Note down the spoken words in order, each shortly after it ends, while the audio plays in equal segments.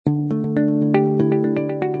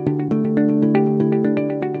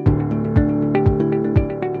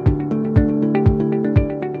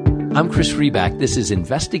I'm Chris Riback. This is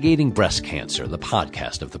Investigating Breast Cancer, the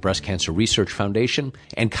podcast of the Breast Cancer Research Foundation,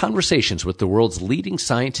 and conversations with the world's leading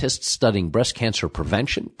scientists studying breast cancer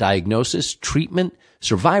prevention, diagnosis, treatment,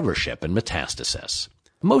 survivorship, and metastasis.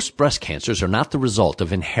 Most breast cancers are not the result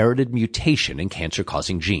of inherited mutation in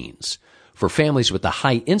cancer-causing genes. For families with a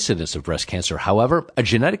high incidence of breast cancer, however, a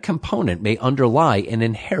genetic component may underlie an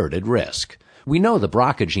inherited risk. We know the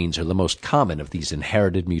BRCA genes are the most common of these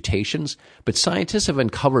inherited mutations, but scientists have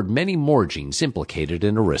uncovered many more genes implicated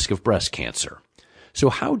in a risk of breast cancer.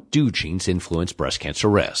 So how do genes influence breast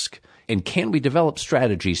cancer risk? And can we develop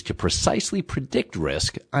strategies to precisely predict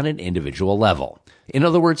risk on an individual level? In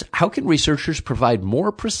other words, how can researchers provide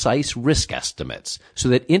more precise risk estimates so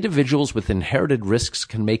that individuals with inherited risks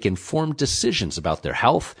can make informed decisions about their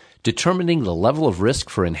health, determining the level of risk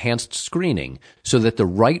for enhanced screening so that the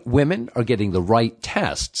right women are getting the right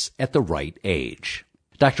tests at the right age?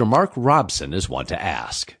 Dr. Mark Robson is one to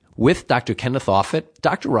ask. With Dr. Kenneth Offutt,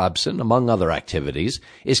 Dr. Robson, among other activities,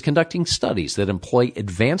 is conducting studies that employ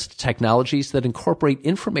advanced technologies that incorporate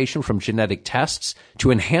information from genetic tests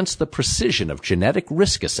to enhance the precision of genetic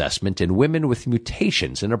risk assessment in women with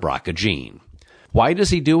mutations in a BRCA gene. Why does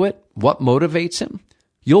he do it? What motivates him?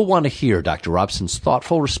 You'll want to hear Dr. Robson's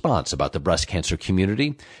thoughtful response about the breast cancer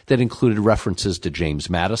community that included references to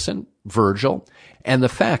James Madison, Virgil, and the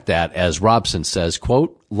fact that, as Robson says,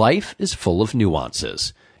 quote, life is full of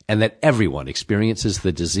nuances, and that everyone experiences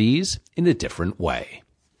the disease in a different way.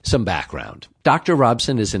 Some background. Dr.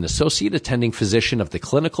 Robson is an associate attending physician of the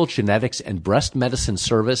Clinical Genetics and Breast Medicine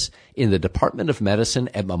Service in the Department of Medicine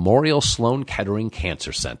at Memorial Sloan Kettering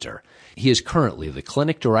Cancer Center. He is currently the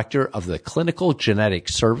clinic director of the Clinical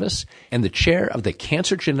Genetics Service and the chair of the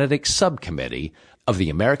Cancer Genetics Subcommittee of the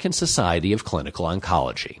American Society of Clinical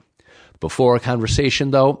Oncology. Before a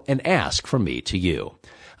conversation, though, an ask from me to you.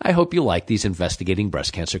 I hope you like these Investigating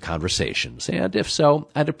Breast Cancer conversations, and if so,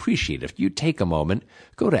 I'd appreciate if you'd take a moment,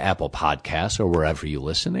 go to Apple Podcasts or wherever you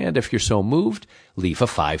listen, and if you're so moved, leave a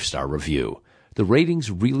 5-star review. The ratings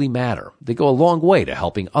really matter. They go a long way to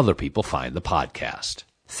helping other people find the podcast.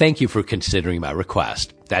 Thank you for considering my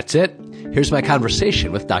request. That's it. Here's my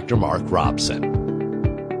conversation with Dr. Mark Robson.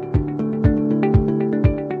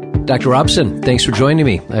 Dr. Robson, thanks for joining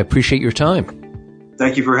me. I appreciate your time.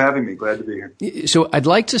 Thank you for having me. Glad to be here. So I'd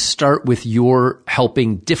like to start with your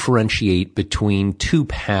helping differentiate between two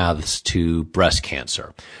paths to breast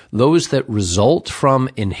cancer. Those that result from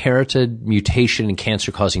inherited mutation in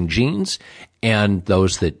cancer-causing genes and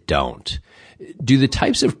those that don't. Do the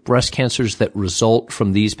types of breast cancers that result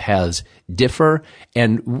from these paths differ,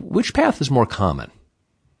 and which path is more common?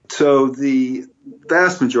 So the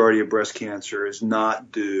vast majority of breast cancer is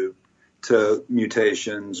not due to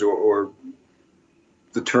mutations or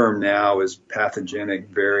the term now is pathogenic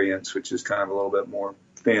variants, which is kind of a little bit more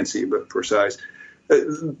fancy but precise.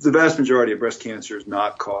 The vast majority of breast cancer is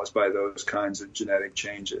not caused by those kinds of genetic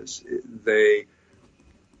changes. They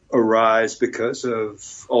arise because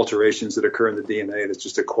of alterations that occur in the DNA that's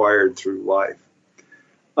just acquired through life.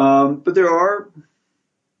 But there are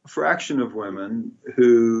a fraction of women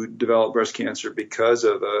who develop breast cancer because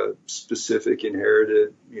of a specific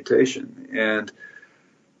inherited mutation. And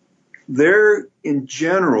they're, in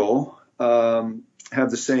general, have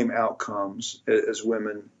the same outcomes as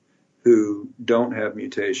women who don't have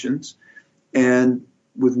mutations. And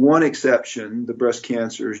with one exception, the breast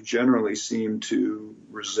cancers generally seem to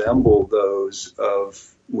resemble those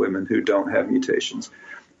of women who don't have mutations.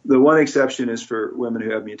 The one exception is for women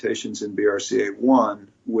who have mutations in BRCA1,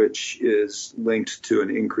 which is linked to an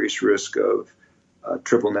increased risk of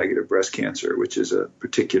triple-negative breast cancer, which is a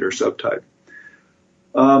particular subtype.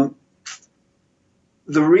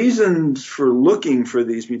 The reasons for looking for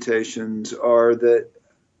these mutations are that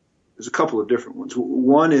there's a couple of different ones.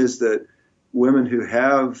 One is that women who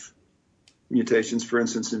have mutations, for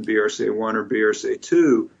instance, in BRCA1 or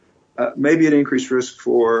BRCA2, may be at increased risk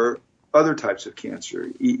for other types of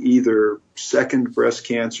cancer, either second breast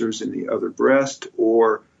cancers in the other breast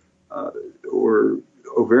or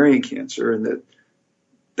ovarian cancer, and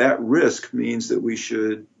that risk means that we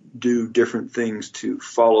should do different things to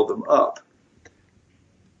follow them up.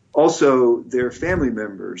 Also, their family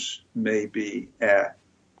members may be at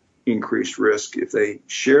increased risk if they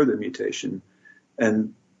share the mutation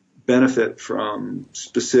and benefit from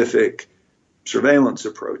specific surveillance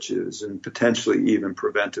approaches and potentially even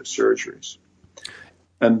preventive surgeries.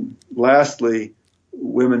 And lastly,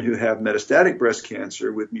 women who have metastatic breast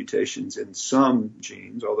cancer with mutations in some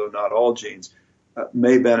genes, although not all genes,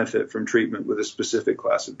 may benefit from treatment with a specific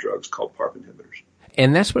class of drugs called PARP inhibitors.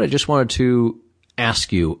 And that's what I just wanted to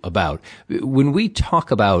ask you about. When we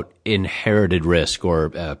talk about inherited risk or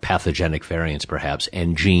pathogenic variants perhaps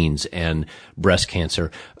and genes and breast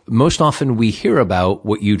cancer, most often we hear about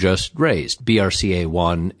what you just raised,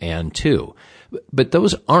 BRCA1 and 2. But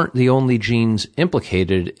those aren't the only genes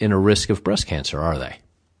implicated in a risk of breast cancer, are they?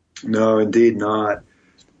 No, indeed not.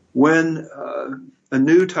 When a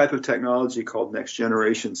new type of technology called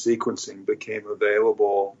next-generation sequencing became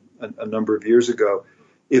available a number of years ago,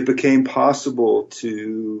 it became possible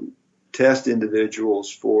to test individuals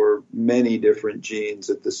for many different genes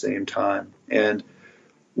at the same time. And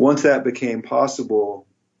once that became possible,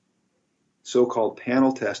 so-called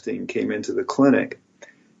panel testing came into the clinic.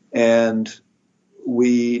 And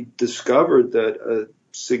we discovered that a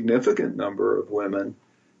significant number of women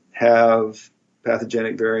have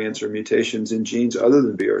pathogenic variants or mutations in genes other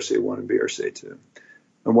than BRCA1 and BRCA2.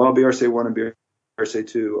 And while BRCA1 and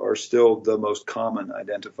BRCA2 are still the most common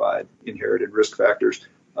identified inherited risk factors,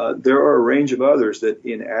 there are a range of others that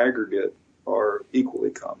in aggregate are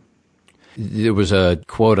equally common. There was a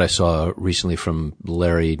quote I saw recently from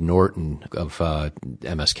Larry Norton of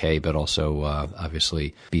MSK, but also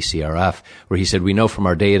obviously BCRF, where he said, we know from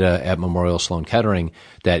our data at Memorial Sloan Kettering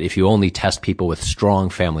that if you only test people with strong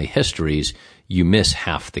family histories, you miss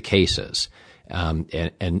half the cases.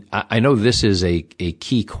 And I know this is a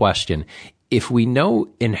key question. If we know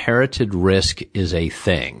inherited risk is a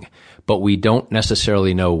thing, but we don't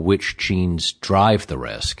necessarily know which genes drive the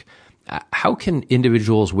risk, how can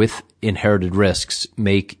individuals with inherited risks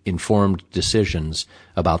make informed decisions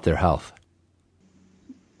about their health?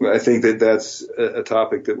 Well, I think that that's a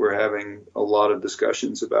topic that we're having a lot of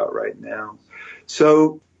discussions about right now.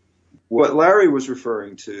 So what Larry was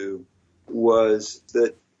referring to was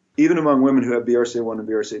that even among women who have BRCA1 and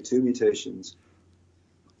BRCA2 mutations,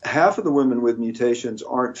 half of the women with mutations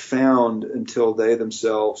aren't found until they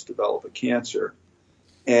themselves develop a cancer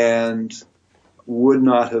and would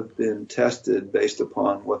not have been tested based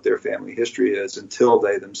upon what their family history is until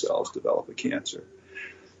they themselves develop a cancer.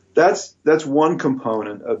 That's one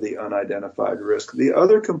component of the unidentified risk. The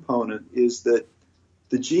other component is that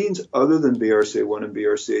the genes other than BRCA1 and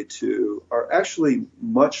BRCA2 are actually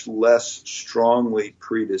much less strongly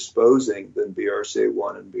predisposing than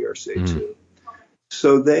BRCA1 and BRCA2.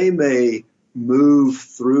 So they may move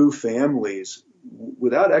through families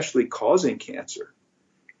without actually causing cancer,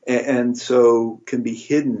 and so can be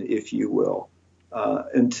hidden, if you will,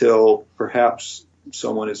 until perhaps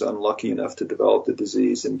someone is unlucky enough to develop the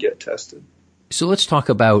disease and get tested. So let's talk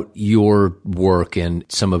about your work and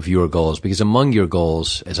some of your goals, because among your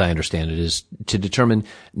goals, as I understand it, is to determine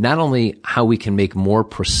not only how we can make more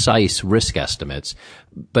precise risk estimates,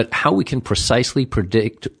 but how we can precisely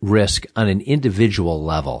predict risk on an individual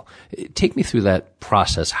level. Take me through that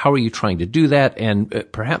process. How are you trying to do that? And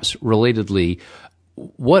perhaps relatedly,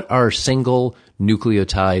 what are single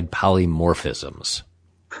nucleotide polymorphisms?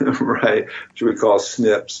 Right, which we call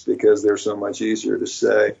SNPs because they're so much easier to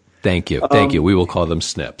say. Thank you. Thank you. We will call them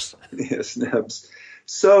SNPs. Yeah, SNPs.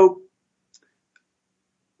 So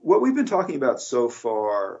what we've been talking about so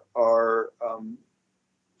far are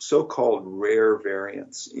so-called rare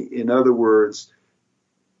variants. In other words,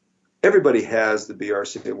 everybody has the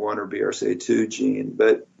BRCA1 or BRCA2 gene,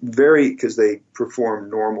 but because they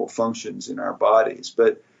perform normal functions in our bodies,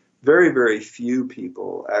 but very, very few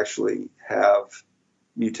people actually have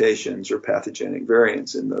mutations or pathogenic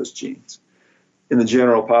variants in those genes. In the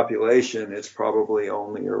general population, it's probably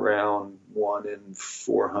only around 1 in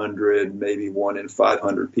 400, maybe 1 in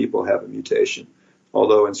 500 people have a mutation,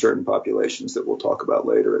 although in certain populations that we'll talk about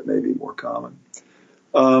later, it may be more common.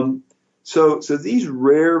 So these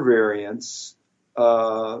rare variants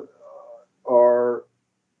are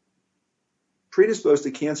predisposed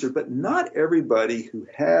to cancer, but not everybody who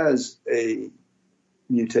has a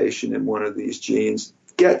mutation in one of these genes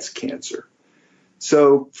gets cancer.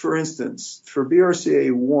 So, for instance, for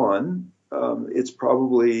BRCA1, it's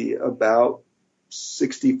probably about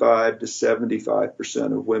 65 to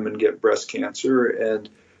 75% of women get breast cancer, and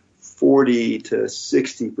 40 to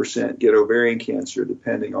 60% get ovarian cancer,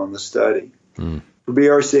 depending on the study. For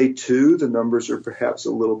BRCA2, the numbers are perhaps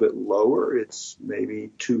a little bit lower. It's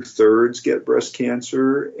maybe 2/3 get breast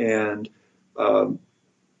cancer, and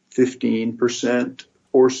 15%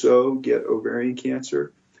 or so get ovarian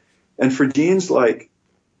cancer. And for genes like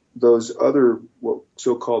those other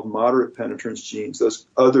so-called moderate penetrance genes, those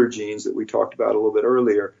other genes that we talked about a little bit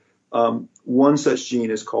earlier, one such gene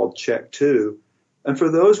is called CHEK2. And for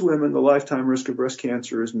those women, the lifetime risk of breast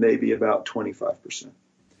cancer is maybe about 25%.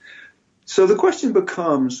 So the question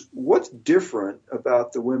becomes, what's different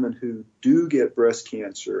about the women who do get breast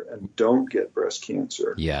cancer and don't get breast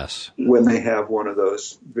cancer? Yes. When they have one of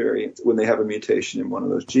those variants, when they have a mutation in one of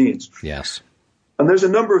those genes. Yes. And there's a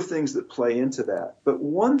number of things that play into that. But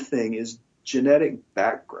one thing is genetic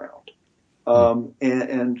background.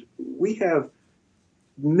 And we have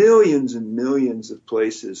millions and millions of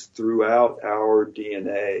places throughout our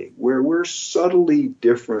DNA where we're subtly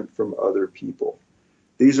different from other people.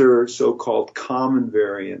 These are so-called common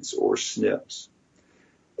variants or SNPs.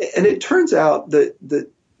 And it turns out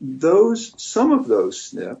that some of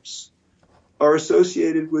those SNPs are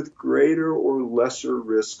associated with greater or lesser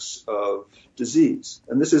risks of disease.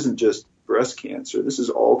 And this isn't just breast cancer. This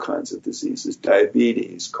is all kinds of diseases,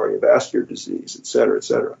 diabetes, cardiovascular disease, et cetera, et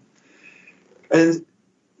cetera. And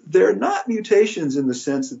they're not mutations in the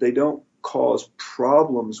sense that they don't cause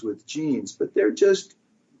problems with genes, but they're just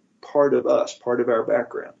part of us, part of our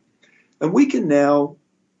background. And we can now,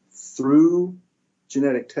 through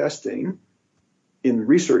genetic testing in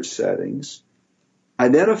research settings,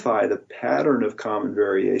 identify the pattern of common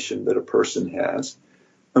variation that a person has.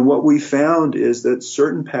 And what we found is that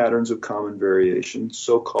certain patterns of common variation,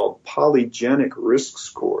 so-called polygenic risk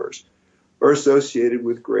scores, are associated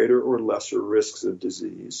with greater or lesser risks of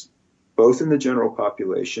disease, both in the general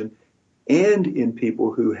population and in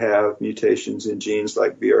people who have mutations in genes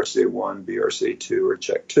like BRCA1, BRCA2, or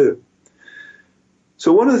CHEK2.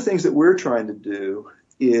 So one of the things that we're trying to do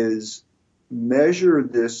is measure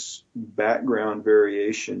this background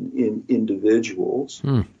variation in individuals,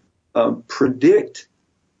 predict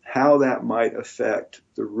how that might affect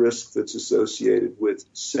the risk that's associated with,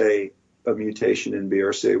 say, a mutation in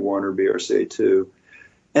BRCA1 or BRCA2,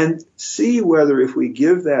 and see whether if we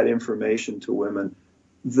give that information to women,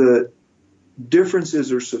 the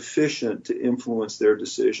differences are sufficient to influence their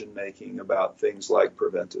decision-making about things like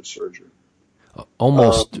preventive surgery.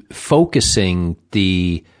 Almost focusing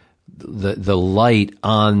the light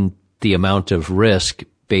on the amount of risk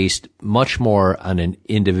based much more on an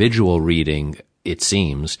individual reading, it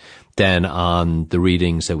seems, than on the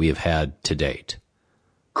readings that we have had to date.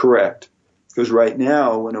 Correct. Because right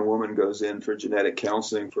now, when a woman goes in for genetic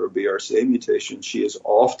counseling for a BRCA mutation, she is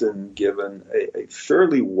often given a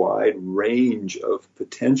fairly wide range of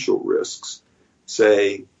potential risks.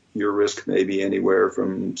 Say, your risk may be anywhere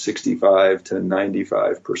from 65 to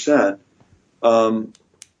 95%.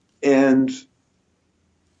 And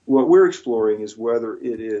what we're exploring is whether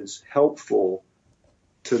it is helpful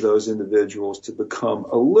to those individuals to become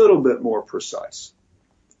a little bit more precise.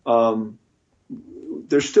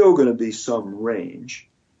 There's still going to be some range,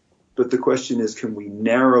 but the question is, can we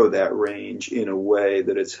narrow that range in a way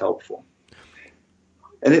that it's helpful?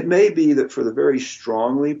 And it may be that for the very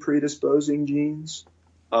strongly predisposing genes,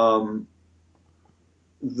 the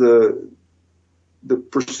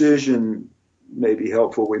precision may be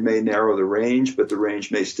helpful. We may narrow the range, but the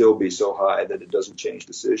range may still be so high that it doesn't change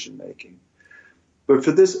decision making. But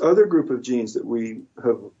for this other group of genes that we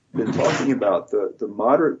have been talking about, the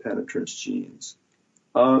moderate penetrance genes,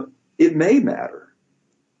 it may matter,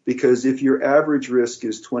 because if your average risk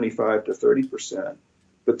is 25 to 30%,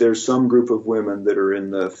 but there's some group of women that are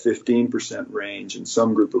in the 15% range and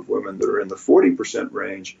some group of women that are in the 40%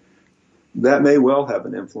 range, that may well have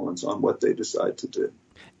an influence on what they decide to do.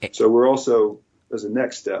 So we're also, as a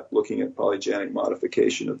next step, looking at polygenic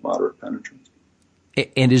modification of moderate penetrance.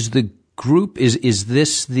 And is the group, is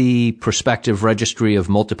this the prospective registry of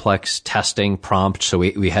multiplex testing, PROMPT? So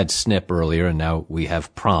we had SNP earlier, and now we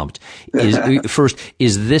have PROMPT. First,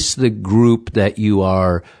 is this the group that you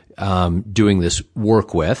are doing this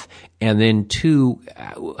work with? And then two,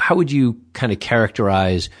 how would you kind of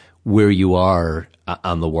characterize where you are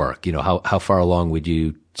on the work? You know, how far along would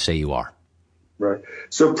you say you are? Right.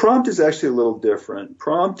 So PROMPT is actually a little different.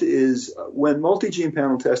 PROMPT is when multi-gene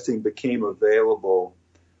panel testing became available.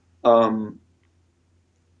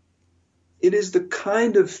 It is the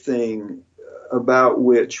kind of thing about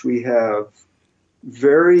which we have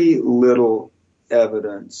very little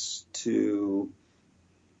evidence to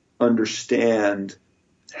understand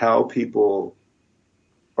how people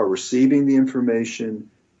are receiving the information,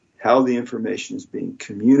 how the information is being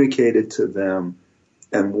communicated to them,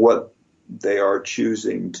 and what they are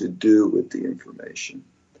choosing to do with the information.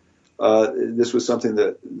 This was something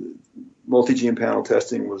that multi-gene panel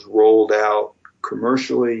testing was rolled out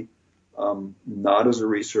commercially, not as a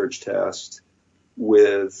research test,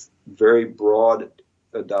 with very broad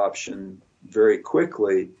adoption very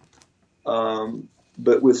quickly,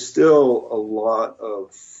 but with still a lot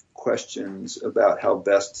of questions about how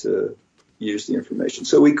best to use the information.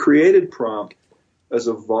 So we created PROMPT as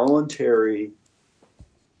a voluntary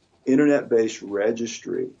internet-based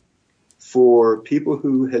registry for people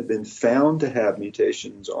who had been found to have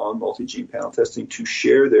mutations on multi-gene panel testing to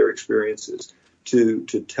share their experiences, to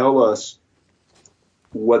tell us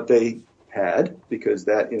what they had, because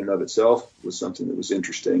that in and of itself was something that was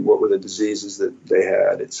interesting. What were the diseases that they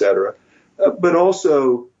had, et cetera. But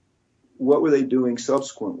also, what were they doing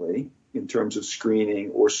subsequently in terms of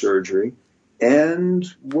screening or surgery? And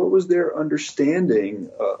what was their understanding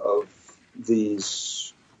of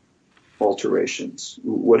these alterations?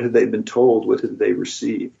 What had they been told? What had they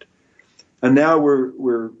received? And now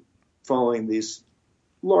we're following these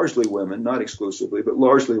largely women, not exclusively, but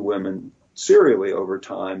largely women, serially over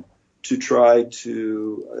time, to try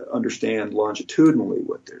to understand longitudinally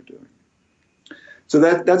what they're doing. So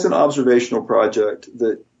that's an observational project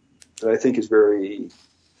that I think is very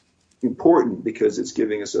important, because it's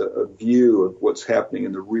giving us a view of what's happening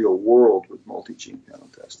in the real world with multi-gene panel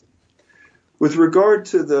testing. With regard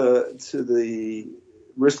to the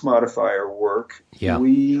risk modifier work,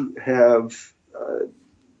 we have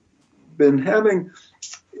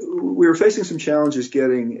we were facing some challenges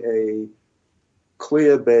getting a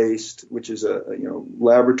CLIA-based, which is a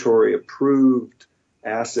laboratory-approved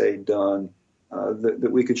assay done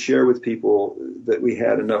that we could share with people that we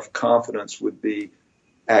had enough confidence would be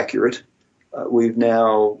accurate. We've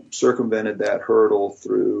now circumvented that hurdle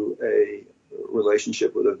through a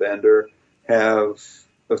relationship with a vendor, have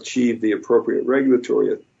achieved the appropriate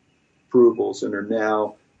regulatory approvals, and are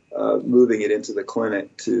now moving it into the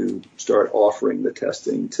clinic to start offering the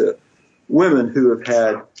testing to women who have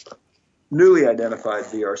had newly identified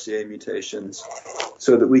BRCA mutations,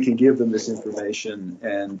 so that we can give them this information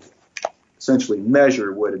and essentially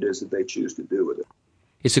measure what it is that they choose to do with it.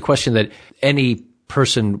 It's a question that any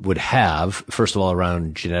person would have, first of all,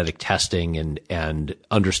 around genetic testing and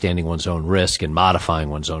understanding one's own risk and modifying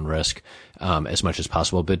one's own risk as much as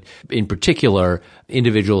possible. But in particular,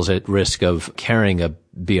 individuals at risk of carrying a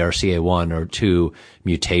BRCA1 or 2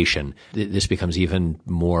 mutation, this becomes even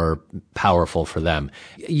more powerful for them.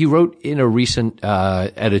 You wrote in a recent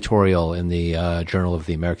editorial in the Journal of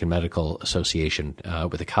the American Medical Association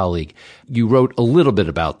with a colleague, you wrote a little bit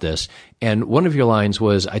about this, and one of your lines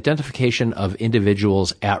was identification of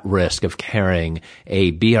individuals at risk of carrying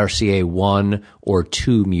a BRCA1 or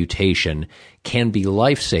 2 mutation can be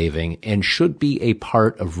life-saving and should be a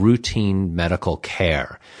part of routine medical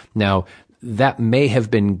care. Now, that may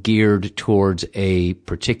have been geared towards a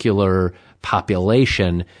particular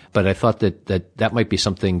population, but I thought that might be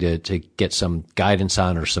something to get some guidance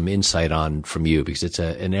on or some insight on from you, because it's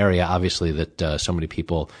an area, obviously, that so many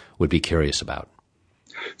people would be curious about.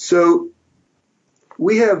 So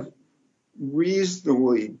we have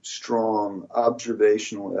reasonably strong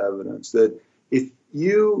observational evidence that if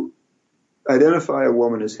you identify a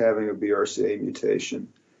woman as having a BRCA mutation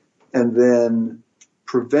and then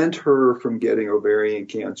prevent her from getting ovarian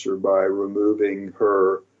cancer by removing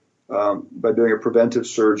her, by doing a preventive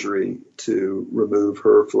surgery to remove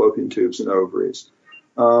her fallopian tubes and ovaries,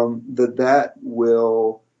 that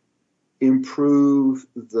will improve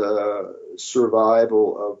the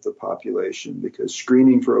survival of the population, because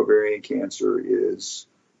screening for ovarian cancer is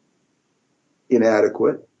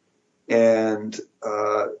inadequate, and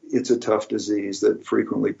it's a tough disease that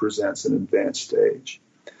frequently presents an advanced stage.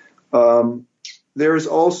 There's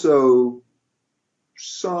also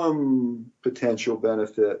some potential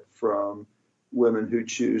benefit from women who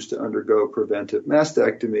choose to undergo preventive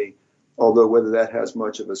mastectomy, although whether that has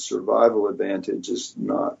much of a survival advantage is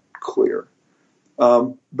not clear.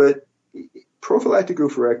 But prophylactic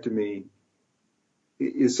oophorectomy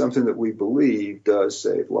is something that we believe does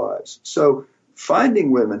save lives. So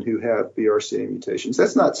finding women who have BRCA mutations,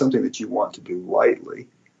 that's not something that you want to do lightly.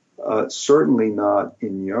 Certainly not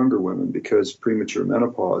in younger women, because premature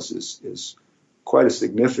menopause is quite a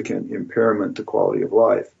significant impairment to quality of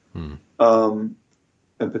life, and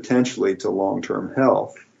potentially to long-term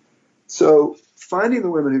health. So finding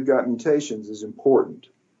the women who've got mutations is important.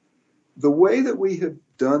 The way that we have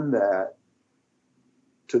done that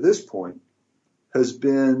to this point has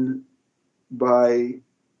been by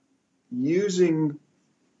using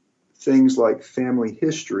things like family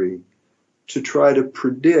history to try to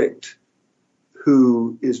predict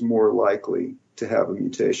who is more likely to have a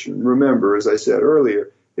mutation. Remember, as I said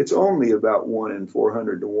earlier, it's only about 1 in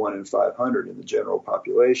 400 to 1 in 500 in the general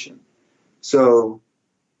population. So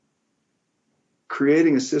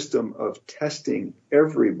creating a system of testing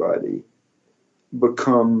everybody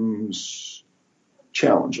becomes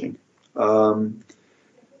challenging.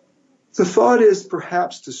 The thought is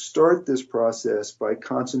perhaps to start this process by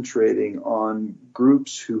concentrating on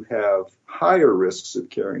groups who have higher risks of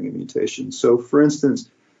carrying a mutation. So, for instance,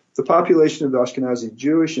 the population of Ashkenazi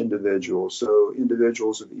Jewish individuals, so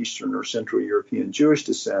individuals of Eastern or Central European Jewish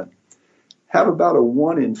descent, have about a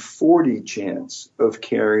 1 in 40 chance of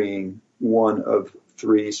carrying one of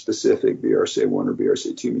 3 specific BRCA1 or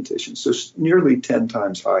BRCA2 mutations, so nearly 10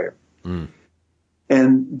 times higher. Mm.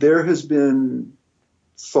 And there has been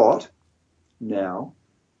thought now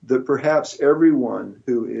that perhaps everyone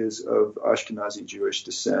who is of Ashkenazi Jewish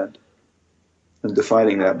descent, and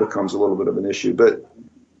defining that becomes a little bit of an issue, but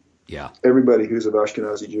everybody who's of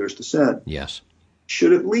Ashkenazi Jewish descent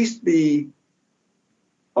should at least be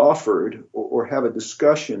offered or have a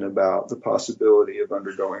discussion about the possibility of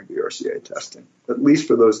undergoing BRCA testing, at least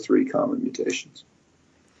for those 3 common mutations.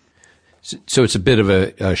 So it's a bit of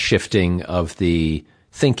a shifting of the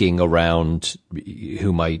thinking around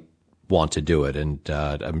who might want to do it, and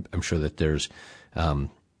I'm sure that there's,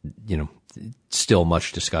 still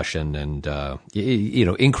much discussion, and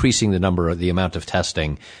increasing the amount of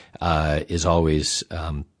testing is always,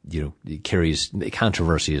 carries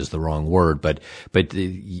controversy is the wrong word, but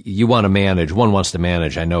you want to manage. One wants to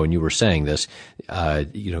manage. I know, and you were saying this,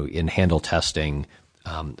 and handle testing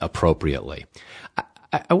appropriately.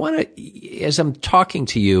 I want to, as I'm talking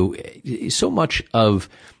to you, so much of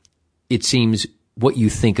it seems what you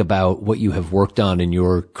think about, what you have worked on in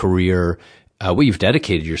your career, what you've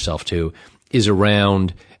dedicated yourself to, is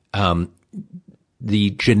around the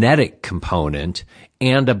genetic component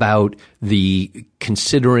and about the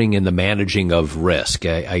considering and the managing of risk.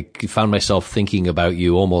 I found myself thinking about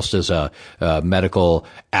you almost as a medical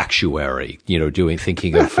actuary,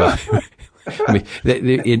 thinking of. I mean,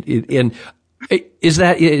 is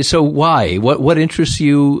that so? Why? What interests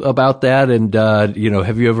you about that? And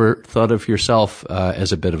have you ever thought of yourself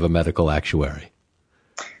as a bit of a medical actuary?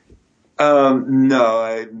 No,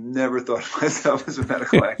 I never thought of myself as a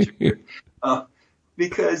medical actuary.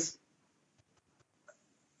 Because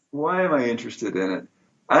why am I interested in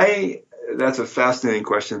it? That's a fascinating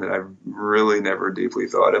question that I've really never deeply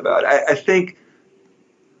thought about. I think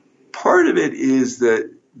part of it is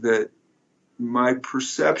that my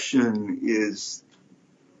perception is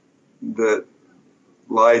that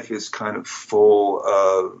life is kind of full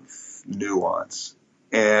of nuance.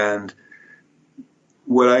 And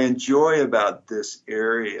what I enjoy about this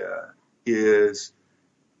area is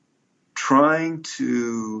trying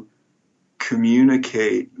to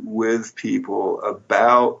communicate with people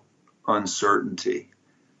about uncertainty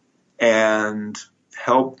and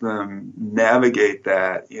help them navigate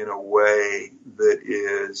that in a way that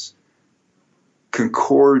is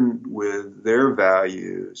concordant with their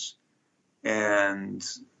values and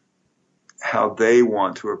how they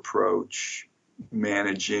want to approach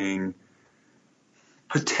managing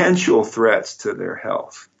potential threats to their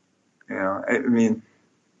health. I mean,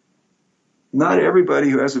 not everybody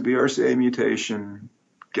who has a BRCA mutation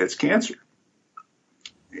gets cancer.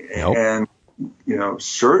 Nope. And,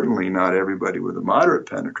 certainly not everybody with a moderate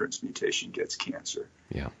penetrance mutation gets cancer.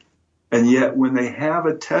 Yeah. And yet when they have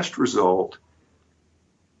a test result,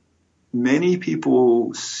 many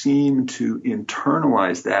people seem to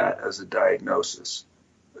internalize that as a diagnosis,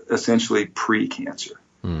 essentially pre-cancer.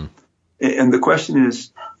 Mm. And the question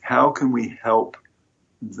is, how can we help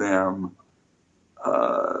them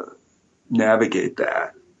navigate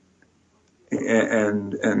that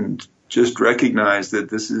and just recognize that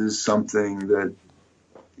this is something that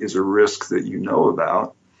is a risk that you know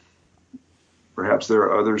about. Perhaps there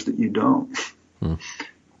are others that you don't. Hmm.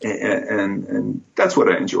 And that's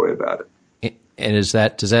what I enjoy about it. And does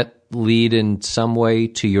that lead in some way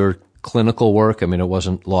to your clinical work? I mean, it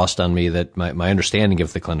wasn't lost on me that my understanding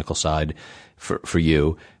of the clinical side for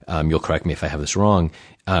you, you'll correct me if I have this wrong,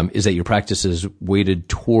 is that your practice is weighted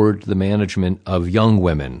toward the management of young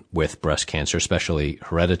women with breast cancer, especially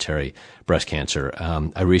hereditary breast cancer.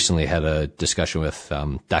 I recently had a discussion with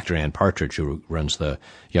Dr. Ann Partridge, who runs the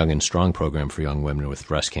Young and Strong program for young women with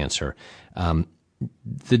breast cancer.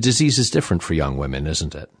 The disease is different for young women,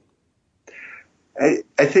 isn't it?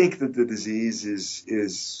 I think that the disease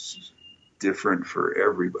is different for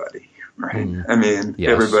everybody, right? I mean,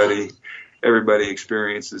 yes. Everybody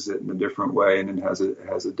experiences it in a different way, and it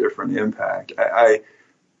has a different impact. I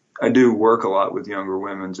do work a lot with younger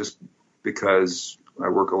women just because I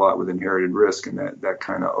work a lot with inherited risk, and that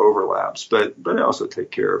kind of overlaps. But I also take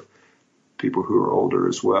care of people who are older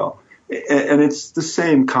as well. And it's the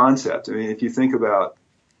same concept. I mean, if you think about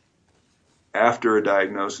after a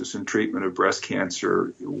diagnosis and treatment of breast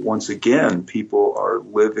cancer, once again, people are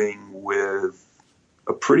living with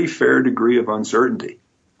a pretty fair degree of uncertainty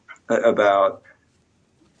about,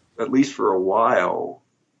 at least for a while,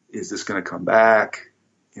 is this going to come back?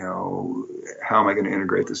 How am I going to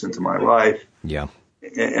integrate this into my life? Yeah.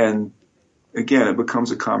 And again, it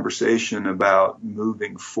becomes a conversation about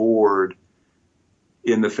moving forward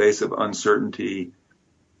in the face of uncertainty,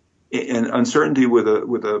 and uncertainty with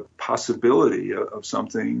a possibility of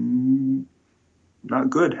something not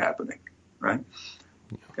good happening, right?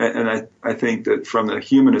 And I think that from the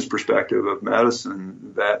humanist perspective of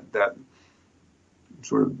medicine, that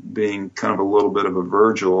sort of being kind of a little bit of a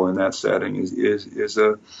Virgil in that setting is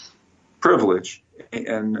a privilege,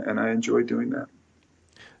 and I enjoy doing that.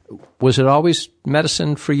 Was it always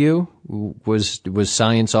medicine for you? Was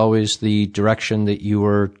science always the direction that you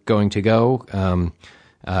were going to go?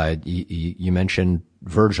 You mentioned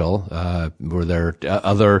Virgil. Were there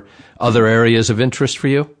other areas of interest for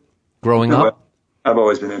you growing up? I've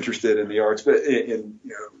always been interested in the arts, but in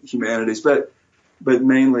humanities, but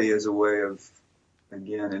mainly as a way of,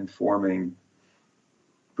 again, informing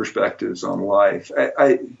perspectives on life.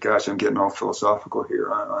 Gosh, I'm getting all philosophical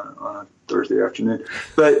here on a Thursday afternoon.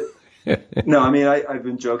 But no, I mean, I've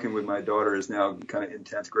been joking with my daughter, is now kind of in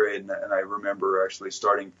 10th grade, and I remember actually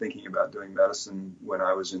starting thinking about doing medicine when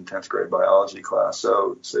I was in 10th grade biology class.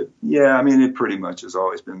 So yeah, I mean, it pretty much has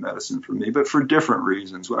always been medicine for me, but for different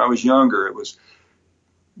reasons. When I was younger, it was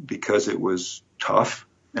because it was tough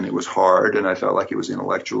and it was hard, and I felt like it was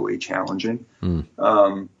intellectually challenging.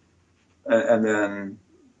 And then,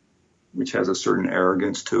 which has a certain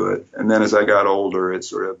arrogance to it. And then as I got older, it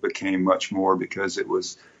sort of became much more because it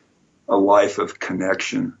was a life of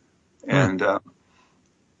connection and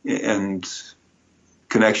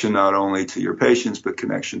connection not only to your patients, but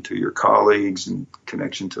connection to your colleagues and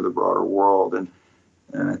connection to the broader world. And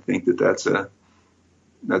I think that's a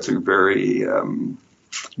very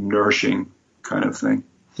nourishing kind of thing.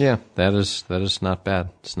 Yeah, that is not bad.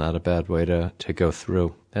 It's not a bad way to go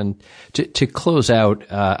through. And to close out,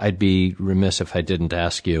 I'd be remiss if I didn't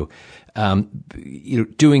ask you,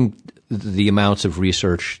 doing the amounts of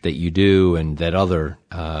research that you do and that other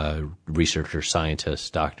researchers, scientists,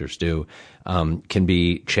 doctors do, can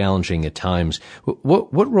be challenging at times.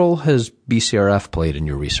 What role has BCRF played in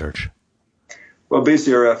your research? Well,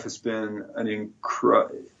 BCRF has been an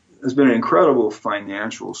incredible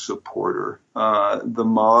financial supporter. The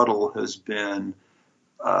model has been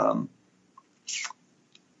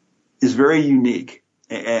is very unique,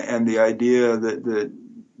 and the idea that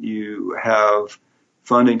you have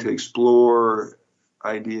funding to explore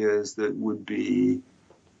ideas that would be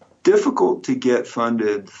difficult to get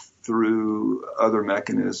funded through other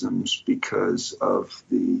mechanisms because of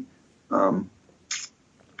the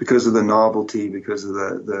novelty, because of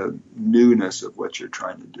the newness of what you're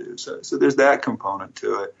trying to do. So there's that component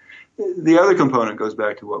to it. The other component goes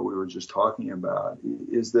back to what we were just talking about,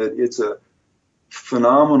 is that it's a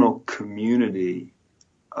phenomenal community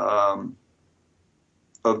of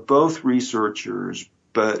both researchers,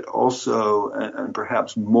 but also, and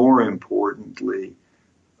perhaps more importantly,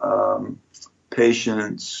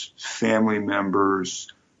 patients, family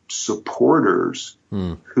members, supporters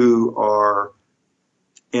who are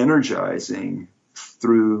energizing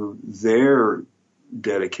through their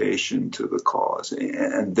dedication to the cause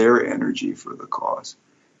and their energy for the cause.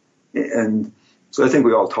 And so I think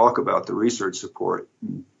we all talk about the research support.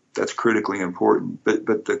 That's critically important, but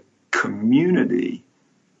the community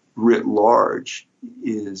writ large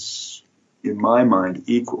is, in my mind,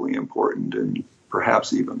 equally important, and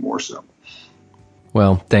perhaps even more so.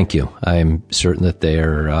 Well, thank you. I'm certain that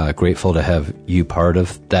they're grateful to have you part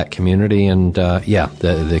of that community, and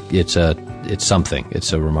it's something.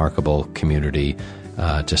 It's a remarkable community,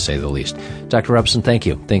 to say the least. Dr. Robson, thank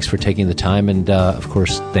you. Thanks for taking the time, and of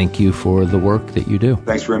course, thank you for the work that you do.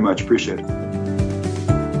 Thanks very much. Appreciate it.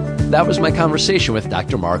 That was my conversation with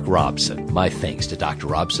Dr. Mark Robson. My thanks to Dr.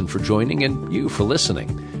 Robson for joining and you for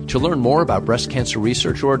listening. To learn more about breast cancer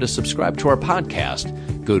research or to subscribe to our podcast,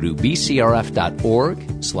 go to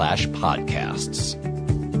bcrf.org/podcasts.